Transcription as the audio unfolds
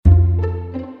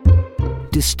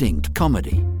distinct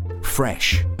comedy,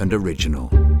 fresh and original.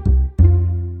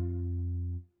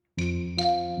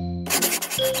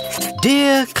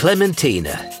 Dear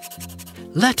Clementina,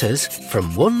 letters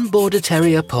from one Border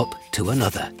Terrier pup to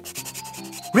another.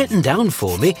 Written down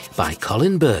for me by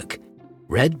Colin Burke,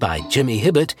 read by Jimmy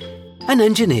Hibbert and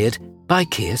engineered by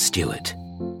Keir Stewart.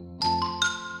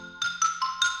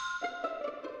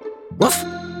 Woof!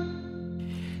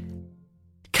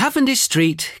 Cavendish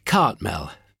Street,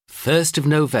 Cartmel, 1st of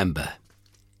November.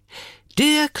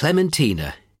 Dear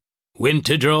Clementina,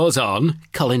 winter draws on,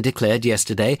 Colin declared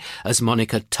yesterday as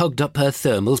Monica tugged up her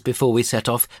thermals before we set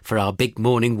off for our big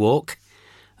morning walk.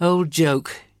 Old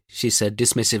joke, she said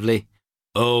dismissively.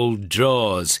 Old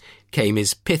draws, came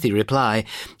his pithy reply.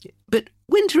 But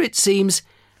winter, it seems,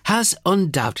 has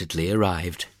undoubtedly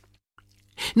arrived.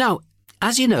 Now,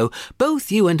 as you know,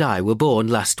 both you and I were born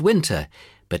last winter,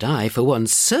 but I, for one,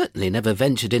 certainly never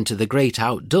ventured into the great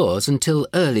outdoors until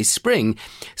early spring,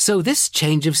 so this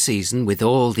change of season with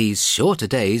all these shorter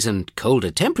days and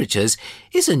colder temperatures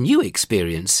is a new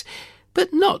experience,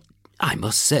 but not, I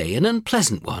must say, an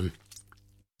unpleasant one.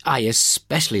 I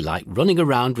especially like running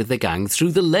around with the gang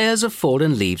through the layers of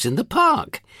fallen leaves in the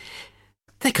park.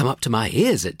 They come up to my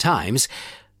ears at times,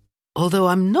 although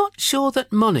I'm not sure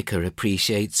that Monica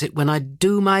appreciates it when I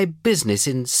do my business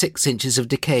in 6 inches of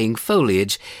decaying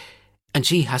foliage, and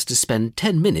she has to spend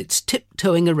 10 minutes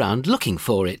tiptoeing around looking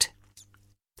for it.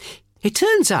 It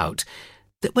turns out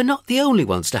that we're not the only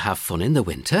ones to have fun in the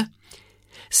winter.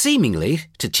 Seemingly,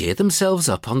 to cheer themselves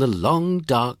up on the long,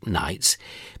 dark nights,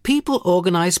 people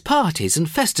organise parties and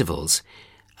festivals,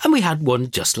 and we had one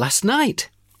just last night.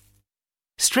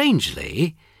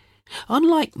 Strangely,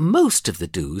 unlike most of the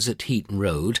do's at Heaton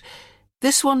Road,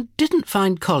 this one didn't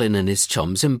find Colin and his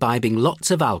chums imbibing lots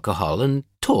of alcohol and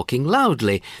talking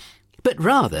loudly, but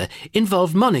rather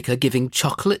involved Monica giving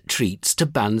chocolate treats to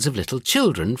bands of little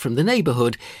children from the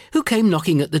neighbourhood who came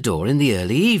knocking at the door in the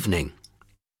early evening.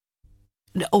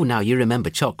 Oh, now you remember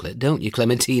chocolate, don't you,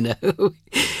 Clementina?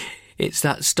 It's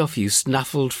that stuff you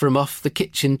snaffled from off the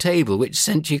kitchen table which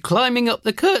sent you climbing up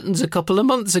the curtains a couple of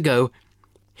months ago.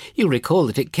 You'll recall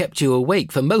that it kept you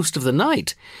awake for most of the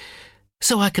night.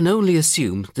 So I can only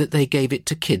assume that they gave it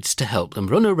to kids to help them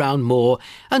run around more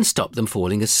and stop them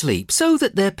falling asleep so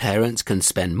that their parents can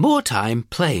spend more time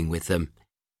playing with them.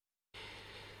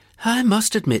 I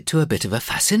must admit to a bit of a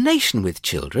fascination with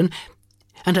children,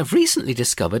 and I've recently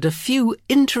discovered a few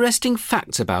interesting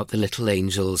facts about the little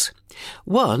angels.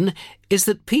 One is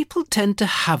that people tend to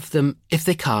have them if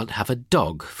they can't have a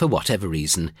dog for whatever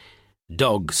reason.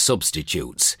 Dog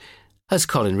substitutes, as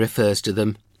Colin refers to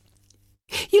them.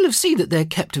 You'll have seen that they're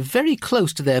kept very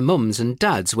close to their mums and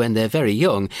dads when they're very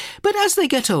young, but as they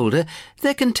get older,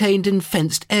 they're contained in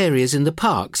fenced areas in the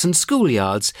parks and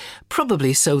schoolyards,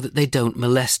 probably so that they don't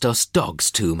molest us dogs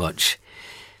too much.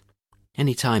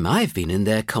 Any time I've been in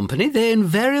their company, they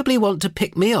invariably want to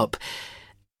pick me up,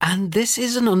 and this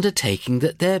is an undertaking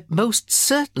that they're most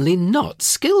certainly not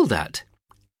skilled at.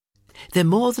 They're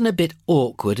more than a bit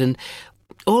awkward and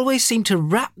always seem to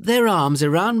wrap their arms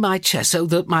around my chest so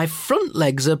that my front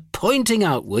legs are pointing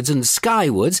outwards and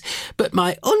skywards, but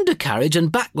my undercarriage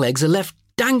and back legs are left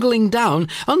dangling down,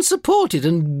 unsupported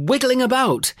and wiggling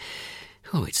about.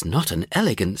 Oh, it's not an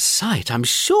elegant sight, I'm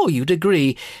sure you'd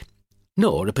agree,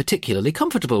 nor a particularly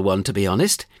comfortable one, to be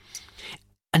honest.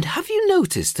 And have you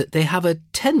noticed that they have a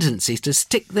tendency to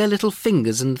stick their little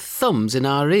fingers and thumbs in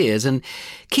our ears and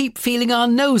keep feeling our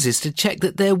noses to check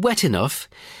that they're wet enough?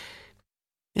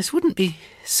 This wouldn't be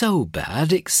so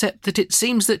bad, except that it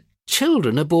seems that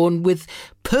children are born with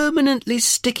permanently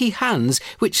sticky hands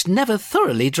which never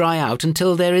thoroughly dry out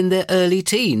until they're in their early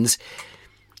teens.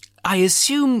 I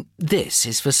assume this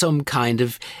is for some kind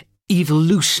of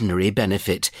evolutionary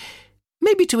benefit,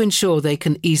 maybe to ensure they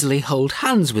can easily hold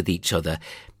hands with each other,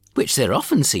 which they're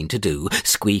often seen to do,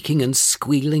 squeaking and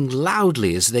squealing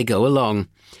loudly as they go along.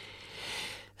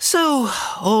 So,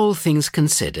 all things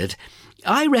considered,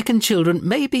 I reckon children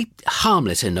may be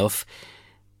harmless enough,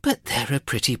 but they're a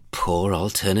pretty poor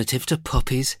alternative to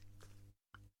puppies.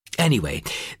 Anyway,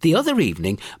 the other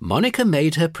evening, Monica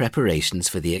made her preparations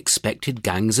for the expected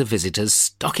gangs of visitors,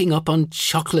 stocking up on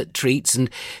chocolate treats and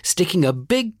sticking a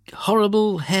big,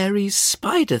 horrible, hairy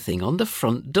spider thing on the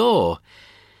front door.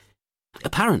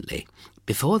 Apparently,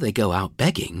 before they go out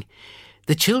begging,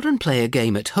 the children play a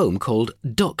game at home called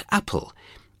Duck Apple,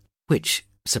 which,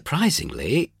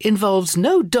 surprisingly, involves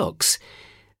no ducks,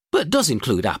 but does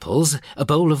include apples, a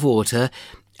bowl of water,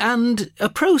 and a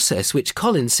process which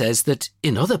Colin says that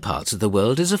in other parts of the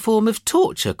world is a form of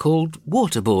torture called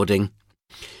waterboarding.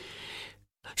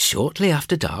 Shortly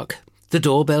after dark, The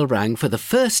doorbell rang for the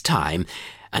first time,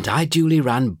 and I duly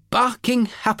ran barking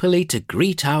happily to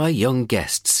greet our young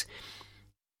guests.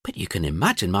 But you can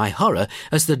imagine my horror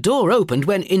as the door opened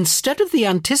when, instead of the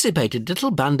anticipated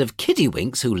little band of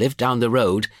kiddywinks who lived down the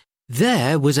road,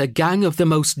 there was a gang of the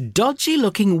most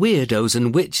dodgy-looking weirdos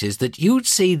and witches that you'd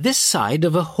see this side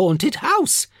of a haunted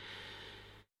house.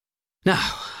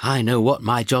 Now, I know what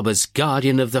my job as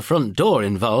guardian of the front door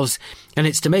involves, and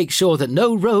it's to make sure that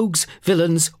no rogues,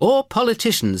 villains, or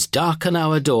politicians darken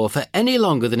our door for any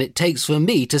longer than it takes for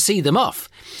me to see them off.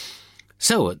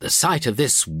 So at the sight of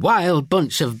this wild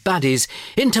bunch of baddies,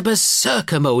 into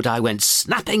berserker mode I went,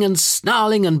 snapping and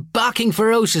snarling and barking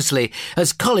ferociously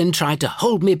as Colin tried to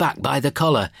hold me back by the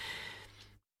collar.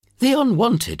 The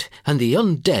unwanted and the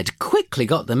undead quickly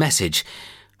got the message,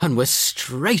 and were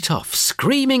straight off,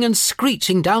 screaming and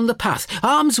screeching down the path,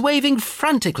 arms waving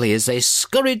frantically as they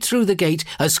scurried through the gate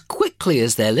as quickly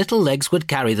as their little legs would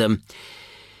carry them.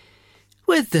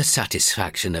 With the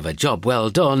satisfaction of a job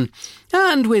well done,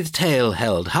 and with tail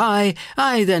held high,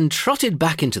 I then trotted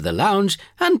back into the lounge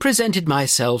and presented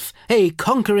myself a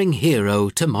conquering hero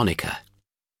to Monica.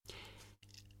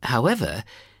 However,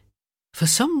 for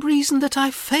some reason that I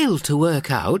failed to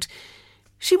work out,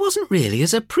 she wasn't really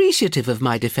as appreciative of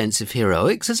my defensive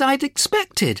heroics as I'd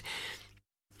expected,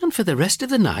 and for the rest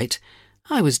of the night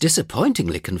I was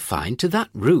disappointingly confined to that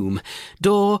room,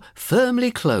 door firmly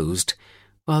closed,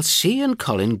 whilst she and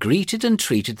Colin greeted and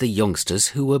treated the youngsters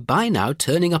who were by now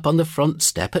turning up on the front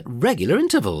step at regular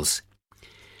intervals.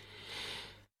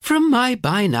 From my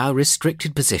by now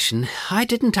restricted position, I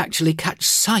didn't actually catch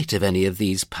sight of any of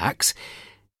these packs,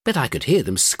 but I could hear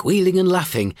them squealing and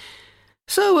laughing,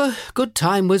 so a good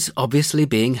time was obviously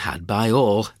being had by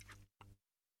all.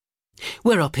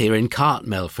 We're up here in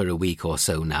Cartmel for a week or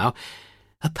so now,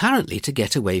 apparently to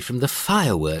get away from the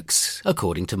fireworks,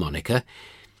 according to Monica.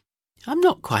 I'm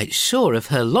not quite sure of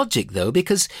her logic, though,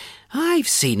 because I've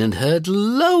seen and heard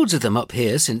loads of them up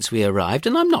here since we arrived,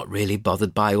 and I'm not really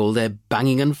bothered by all their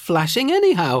banging and flashing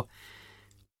anyhow.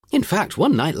 In fact,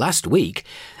 one night last week,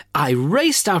 I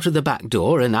raced out of the back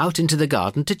door and out into the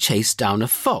garden to chase down a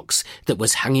fox that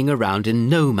was hanging around in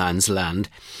no man's land.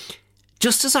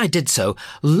 Just as I did so,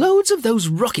 loads of those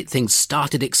rocket things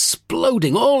started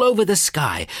exploding all over the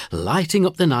sky, lighting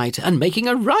up the night and making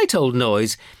a right old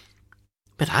noise.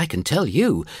 But I can tell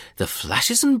you, the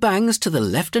flashes and bangs to the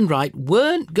left and right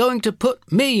weren't going to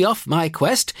put me off my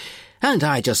quest, and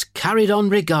I just carried on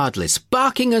regardless,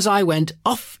 barking as I went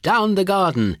off down the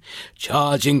garden,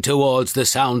 charging towards the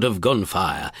sound of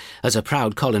gunfire, as a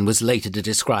proud Colin was later to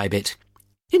describe it.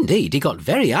 Indeed, he got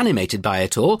very animated by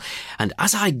it all, and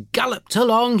as I galloped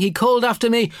along, he called after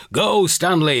me, "Go,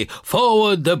 Stanley!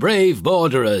 Forward the brave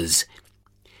borderers!"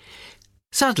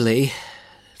 Sadly,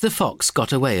 the fox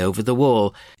got away over the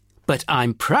wall, but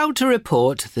I'm proud to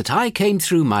report that I came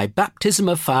through my baptism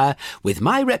of fire with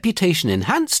my reputation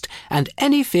enhanced and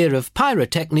any fear of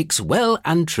pyrotechnics well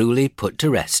and truly put to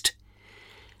rest.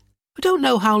 I don't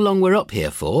know how long we're up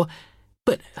here for,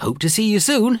 but hope to see you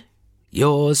soon.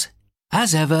 Yours,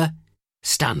 as ever,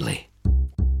 Stanley.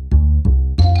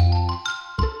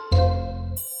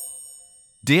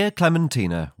 Dear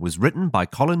Clementina was written by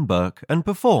Colin Burke and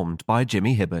performed by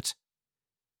Jimmy Hibbert.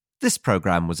 This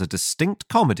programme was a Distinct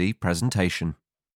Comedy presentation.